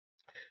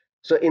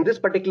So in this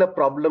particular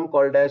problem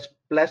called as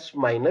plus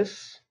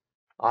minus,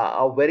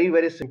 a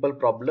very simple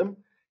problem,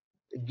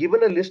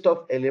 given a list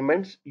of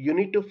elements, you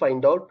need to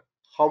find out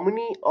how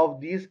many of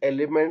these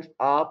elements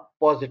are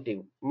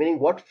positive, meaning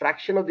what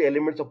fraction of the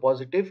elements are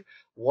positive,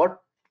 what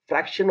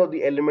fraction of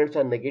the elements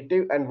are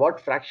negative, and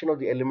what fraction of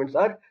the elements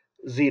are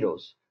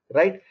zeros,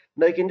 right?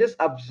 Now you can just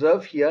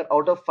observe here,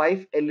 out of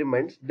 5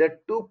 elements, there are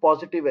 2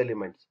 positive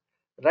elements,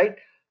 right?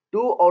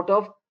 2 out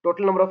of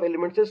total number of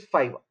elements is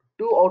 5.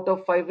 2 out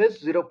of 5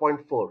 is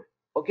 0.4.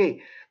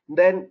 Okay,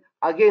 then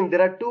again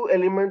there are 2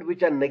 elements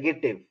which are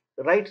negative,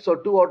 right? So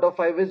 2 out of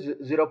 5 is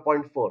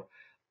 0.4,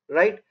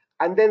 right?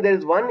 And then there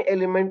is one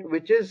element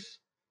which is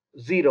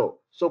 0,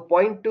 so zero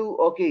point 0.2.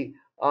 Okay,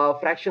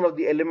 fraction of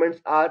the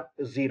elements are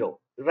 0,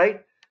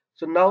 right?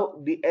 So now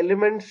the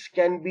elements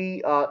can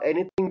be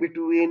anything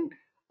between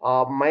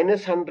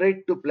minus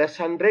 100 to plus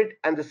 100,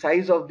 and the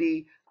size of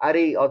the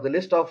array or the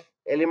list of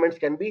elements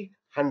can be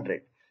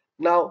 100.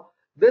 Now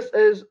this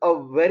is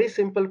a very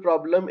simple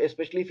problem,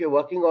 especially if you're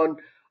working on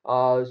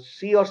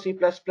C or C++.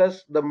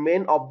 The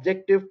main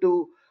objective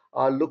to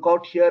look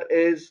out here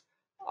is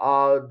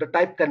the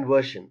type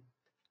conversion,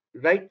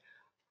 right?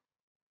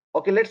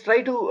 Okay, let's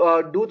try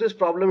to do this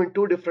problem in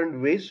two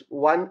different ways.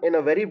 One, in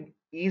a very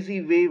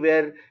easy way,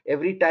 where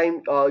every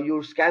time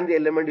you scan the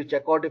element, you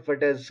check out if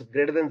it is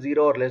greater than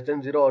 0 or less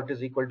than 0 or it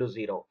is equal to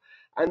 0.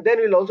 And then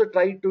we'll also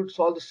try to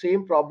solve the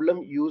same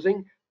problem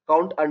using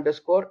count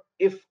underscore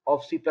if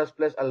of C++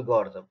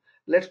 algorithm.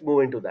 Let's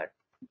move into that.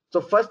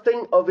 So first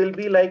thing will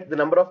be like the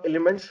number of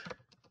elements.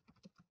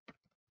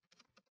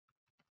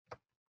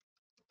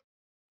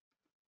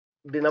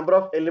 The number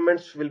of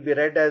elements will be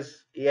read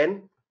as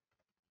n.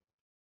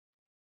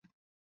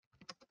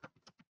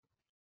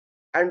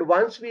 And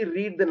once we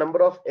read the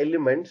number of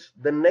elements,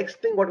 the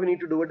next thing what we need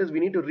to do is we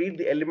need to read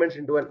the elements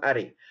into an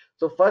array.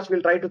 So first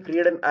we'll try to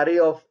create an array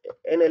of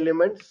n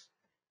elements,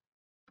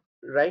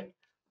 right?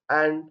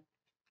 And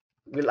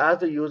we'll ask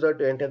the user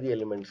to enter the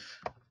elements,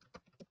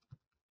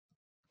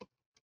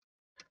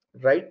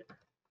 right?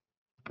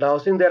 Now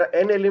since there are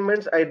n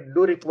elements, I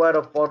do require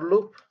a for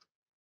loop,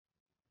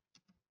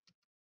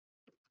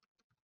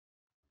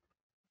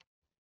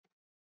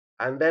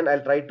 and then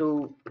I'll try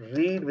to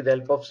read with the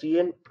help of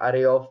cn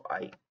array of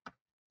I,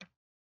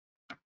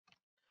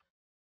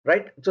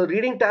 right? So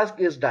reading task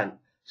is done.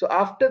 So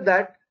after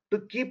that, to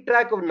keep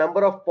track of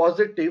number of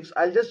positives,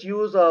 I'll just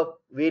use a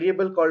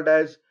variable called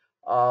as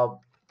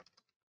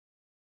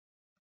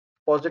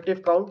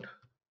positive count.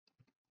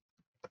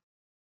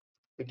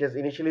 It is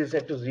initially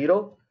set to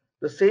 0.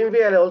 The same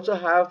way I'll also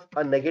have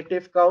a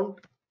negative count,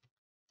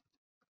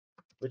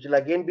 which will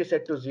again be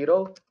set to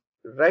 0,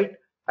 right?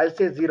 I'll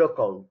say 0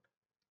 count,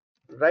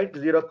 right?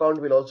 0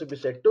 count will also be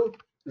set to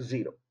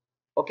 0.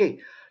 Okay,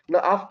 now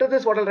after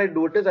this what I'll try to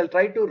do is I'll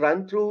try to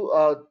run through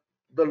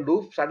the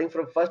loop starting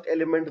from first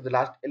element to the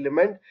last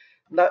element.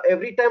 Now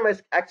every time I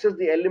access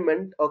the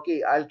element,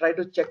 okay, I'll try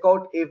to check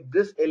out if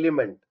this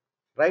element,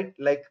 right,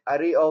 like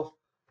array of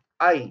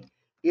I,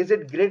 is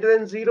it greater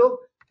than 0?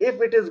 If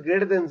it is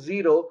greater than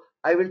 0,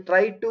 I will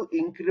try to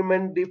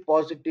increment the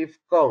positive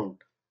count,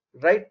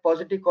 right?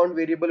 Positive count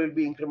variable will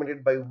be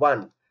incremented by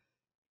 1.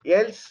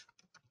 Else,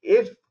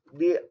 if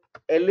the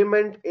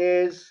element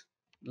is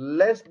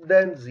less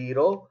than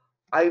 0,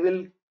 I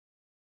will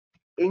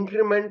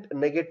increment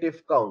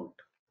negative count.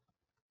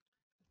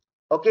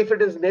 Okay, if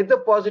it is neither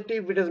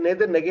positive, it is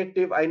neither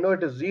negative, I know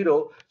it is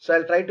 0, so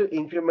I'll try to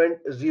increment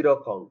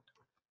 0 count.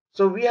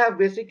 So we have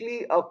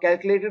basically a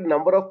calculated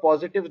number of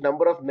positives,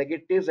 number of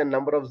negatives, and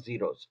number of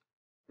zeros,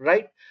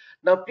 right?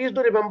 Now please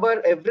do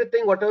remember,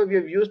 everything whatever we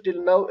have used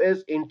till now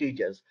is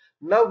integers.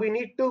 Now we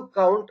need to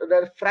count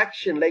the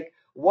fraction, like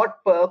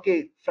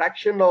okay,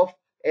 fraction of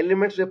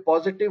elements were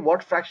positive,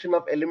 what fraction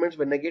of elements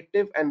were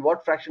negative, and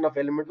what fraction of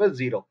element was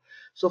 0.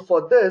 So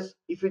for this,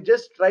 if you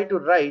just try to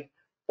write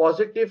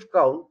positive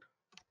count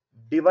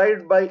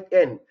divided by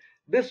n,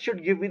 this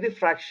should give you the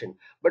fraction.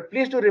 But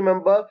please do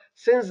remember,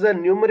 since the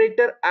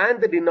numerator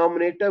and the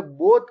denominator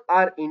both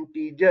are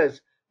integers,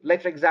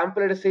 like for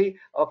example, let us say,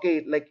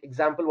 okay, like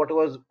example what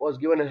was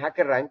given in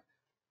HackerRank,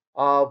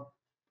 uh,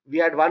 we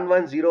had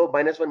 110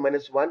 minus 1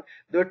 minus 1.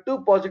 There were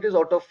 2 positives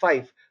out of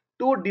 5.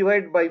 2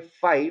 divided by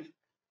 5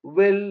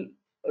 will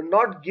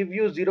not give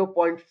you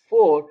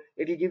 0.4,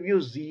 it will give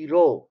you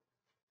 0,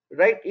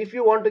 right? If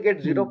you want to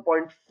get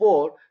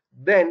 0.4,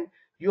 then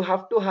you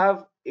have to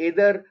have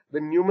either the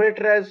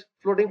numerator as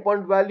floating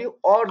point value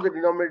or the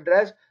denominator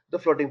as the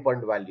floating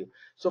point value.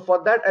 So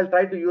for that, I'll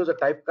try to use a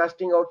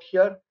typecasting out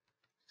here.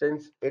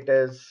 Since it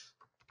is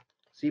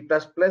C++,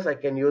 I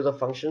can use a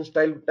function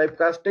style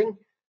typecasting,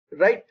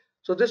 right?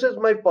 So this is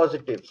my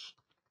positives,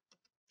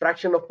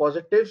 fraction of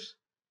positives,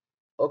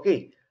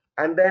 okay?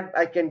 And then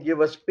I can give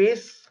a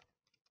space,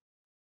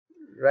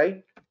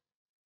 right?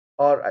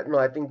 Or no,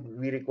 I think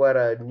we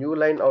require a new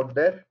line out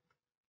there.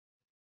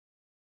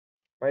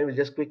 Fine, we'll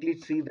just quickly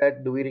see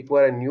that, do we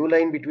require a new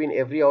line between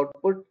every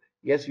output?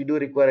 Yes, we do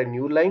require a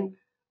new line.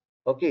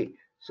 Okay,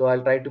 so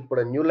I'll try to put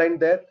a new line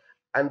there.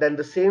 And then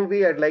the same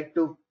way, I'd like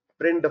to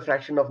print the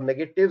fraction of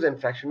negatives and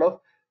fraction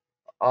of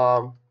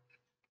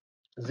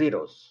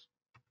zeros,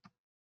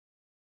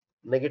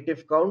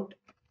 negative count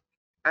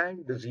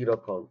and the zero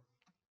count.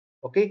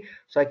 Okay,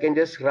 so I can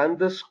just run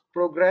this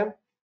program.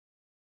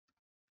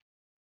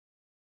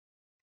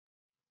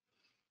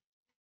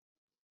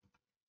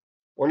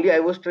 Only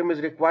IO stream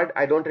is required.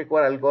 I don't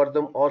require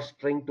algorithm or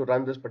string to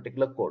run this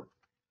particular code.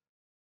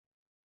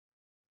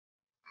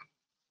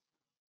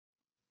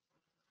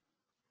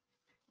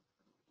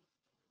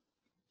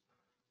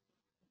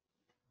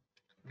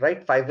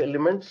 Right, 5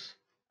 elements.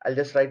 I'll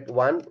just write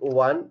 1,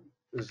 1,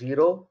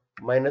 0,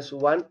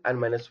 -1 and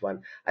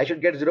 -1. I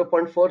should get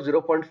 0.4,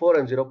 0.4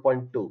 and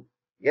 0.2.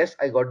 Yes,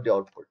 I got the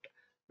output.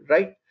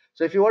 Right.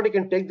 So if you want, you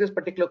can take this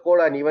particular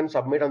code and even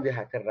submit on the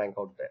hacker rank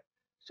out there.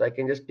 So I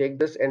can just take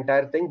this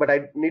entire thing, but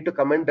I need to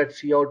comment that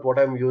cout what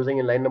I'm using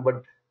in line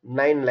number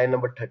 9, line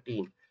number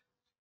 13.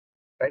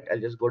 Right. I'll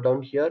just go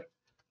down here.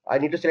 I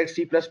need to select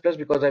C++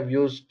 because I've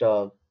used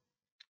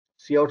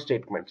cout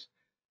statements.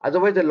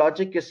 Otherwise, the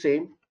logic is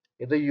same.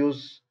 Either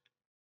use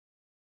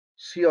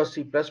C or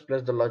C++,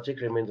 the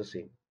logic remains the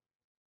same.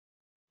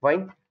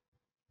 Fine.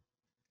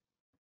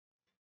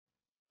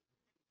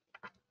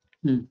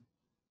 I'm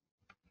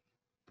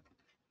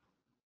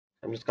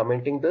just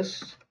commenting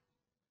this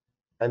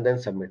and then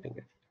submitting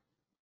it.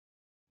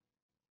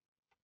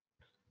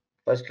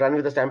 First run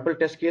with the sample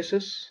test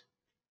cases.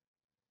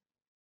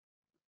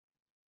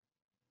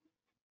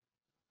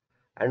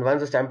 And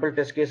once the sample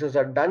test cases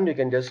are done, you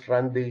can just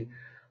run the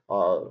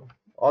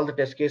all the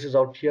test cases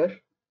out here.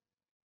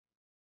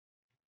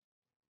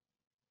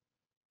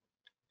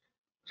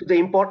 So the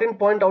important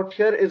point out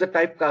here is the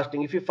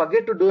typecasting. If you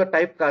forget to do a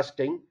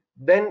typecasting,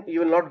 then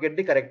you will not get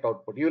the correct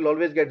output. You will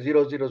always get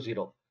 0, 0,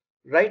 0,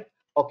 right?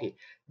 Okay,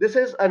 this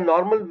is a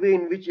normal way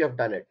in which you have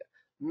done it.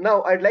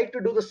 Now I'd like to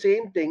do the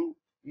same thing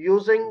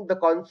using the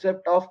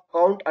concept of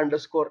count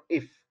underscore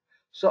if.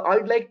 So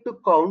I'd like to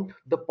count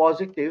the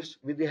positives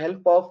with the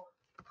help of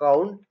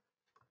count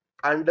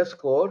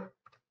underscore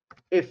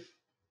if,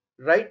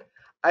 right?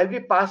 I'll be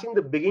passing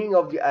the beginning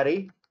of the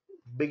array,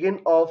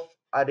 begin of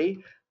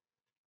array,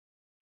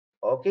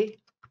 okay,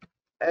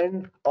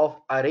 end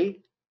of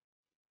array.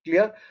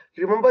 Clear?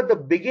 Remember the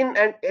begin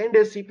and end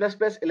is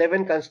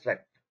C++11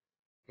 construct,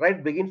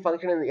 right? Begin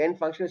function and the end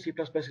function is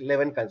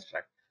C++11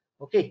 construct.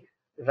 Okay,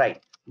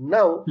 right.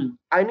 Now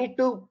I need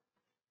to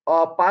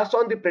pass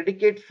on the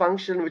predicate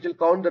function which will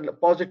count the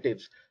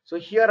positives. So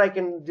here I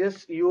can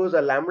just use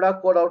a lambda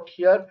code out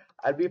here.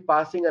 I'll be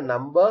passing a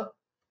number,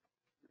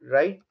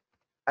 right?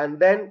 And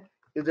then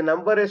if the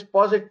number is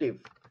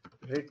positive,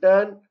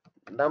 return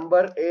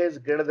number is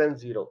greater than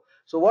 0.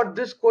 So what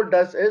this code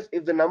does is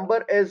if the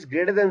number is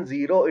greater than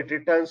 0, it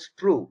returns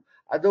true,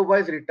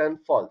 otherwise return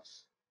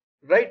false,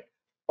 right?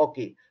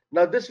 Okay,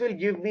 now this will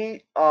give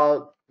me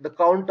the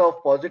count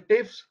of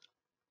positives,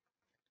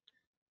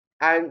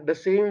 and the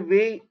same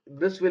way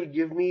this will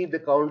give me the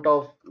count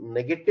of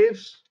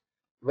negatives,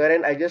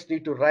 wherein I just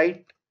need to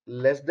write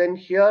less than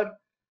here.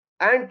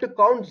 And to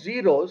count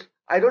zeros,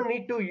 I don't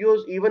need to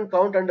use even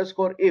count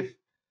underscore if.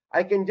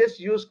 I can just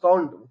use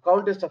count.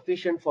 Count is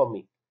sufficient for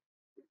me,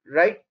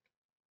 right?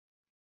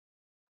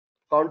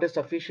 Count is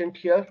sufficient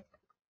here.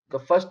 The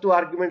first two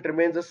argument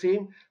remains the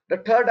same. The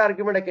third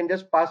argument I can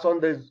just pass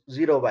on the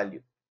 0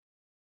 value,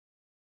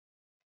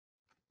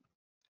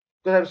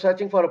 because I'm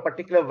searching for a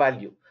particular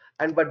value,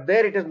 and but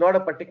there it is not a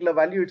particular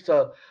value, it's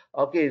a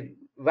okay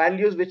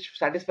values which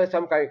satisfy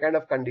some kind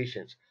of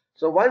conditions.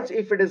 So once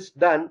if it is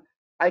done,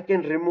 I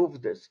can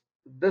remove this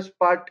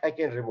part I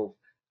can remove,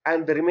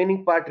 and the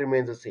remaining part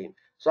remains the same.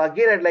 So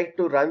again, I'd like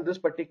to run this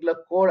particular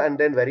code and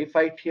then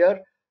verify it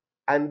here,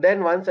 and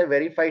then once I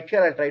verify it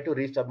here, I'll try to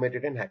resubmit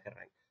it in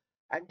HackerRank.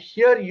 And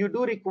here you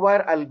do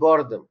require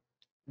algorithm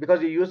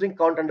because you're using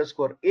count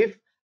underscore if,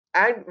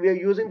 and we are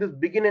using this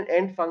begin and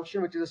end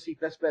function which is a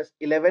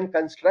C++11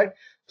 construct.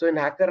 So in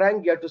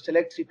HackerRank you have to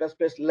select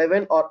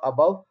C++11 or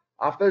above.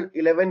 After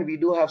 11 we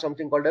do have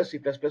something called as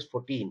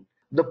C++14.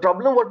 The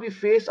problem what we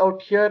face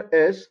out here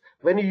is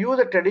when you use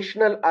a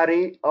traditional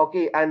array,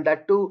 okay, and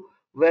that too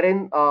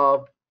wherein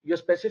you're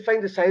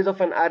specifying the size of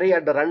an array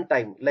at the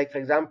runtime, like for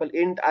example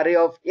int array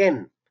of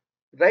n,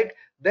 right?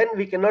 Then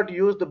we cannot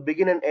use the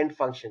begin and end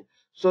function.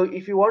 So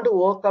if you want to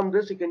overcome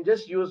this, you can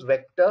just use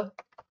vector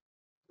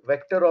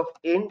of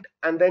int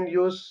and then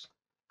use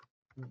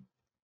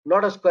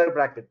not a square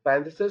bracket,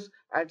 parenthesis,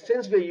 and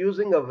since we're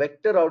using a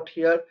vector out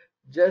here,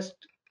 just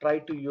try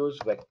to use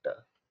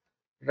vector,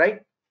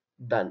 right?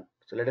 Done.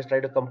 So let us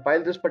try to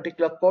compile this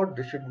particular code.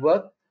 This should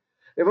work.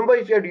 Remember,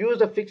 if you had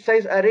used a fixed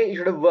size array, it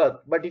should have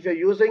worked, but if you're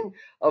using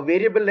a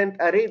variable length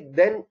array,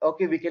 then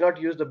okay, we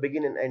cannot use the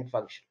begin and end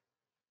function.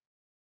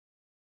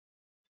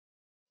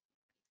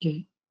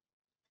 Okay.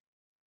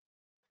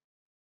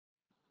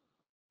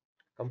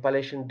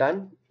 Compilation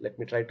done. Let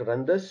me try to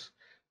run this.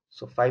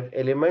 So 5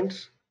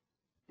 elements,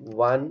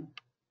 1,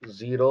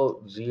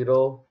 0,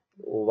 0,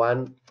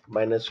 1,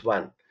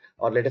 -1,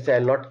 or let us say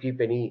I'll not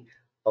keep any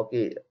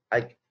okay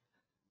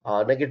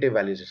negative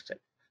values itself.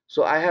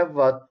 So I have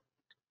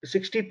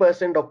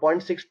 60% or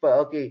 0.6 per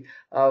okay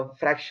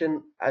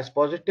fraction as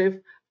positive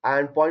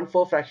and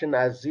 0.4 fraction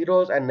as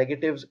zeros, and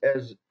negatives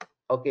as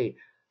Okay,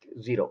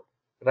 0,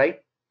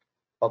 right?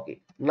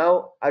 Okay,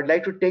 now I'd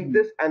like to take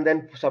this and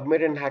then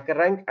submit in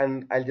HackerRank,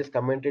 and I'll just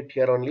comment it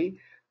here only,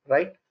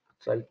 right?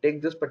 So I'll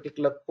take this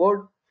particular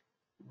code,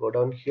 go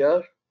down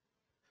here.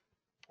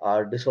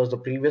 This was the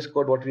previous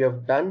code what we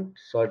have done.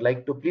 So I'd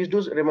like to please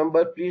do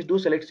remember, please do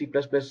select C++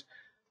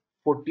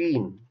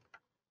 14,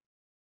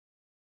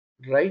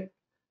 right?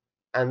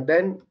 And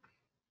then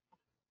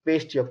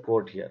paste your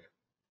code here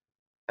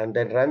and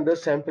then run the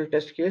sample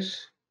test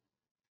case.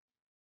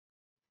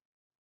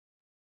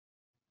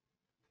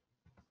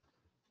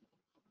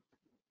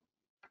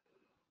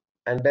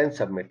 And then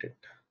submit it,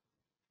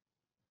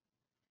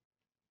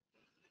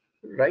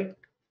 right?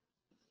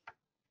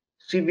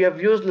 See, we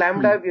have used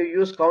lambda, we have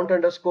used count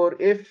underscore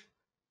if,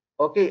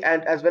 okay,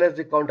 and as well as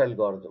the count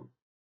algorithm.